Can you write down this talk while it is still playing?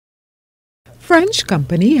French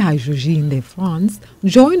company Hydrogen de France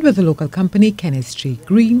joined with the local company Chemistry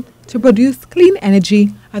Green to produce clean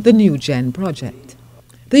energy at the New Gen project.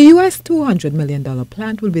 The US $200 million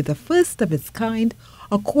plant will be the first of its kind,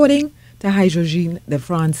 according to Hydrogen de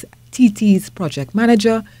France TT's project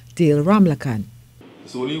manager, Dale Ramlakan.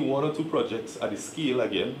 There's only one or two projects at the scale,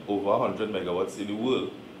 again, over 100 megawatts in the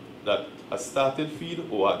world that has started feed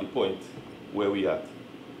or at the point where we are.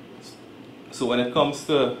 So when it comes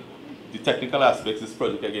to the technical aspects, this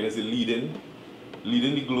project again is leading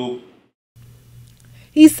the globe.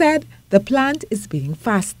 He said the plant is being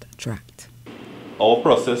fast-tracked. Our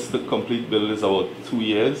process to complete build is about 2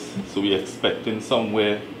 years, so we're expecting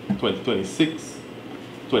somewhere 2026,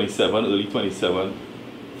 27, early 27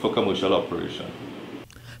 for commercial operation.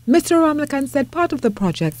 Mr. Ramlakan said part of the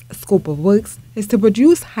project's scope of works is to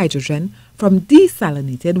produce hydrogen from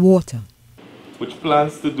desalinated water, which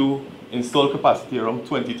plans to install capacity around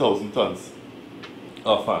 20,000 tons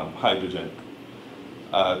of hydrogen,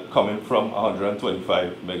 coming from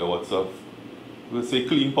 125 megawatts of, we'll say,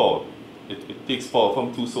 clean power. It takes power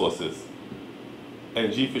from two sources: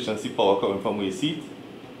 energy efficiency power coming from waste heat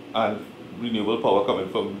and renewable power coming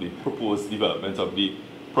from the proposed development of the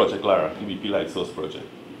Project Lara, the BP Light Source project.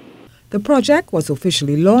 The project was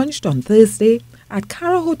officially launched on Thursday at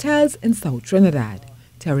Cara Hotels in South Trinidad.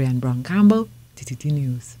 Terry and Browne-Campbell, TTT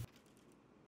News.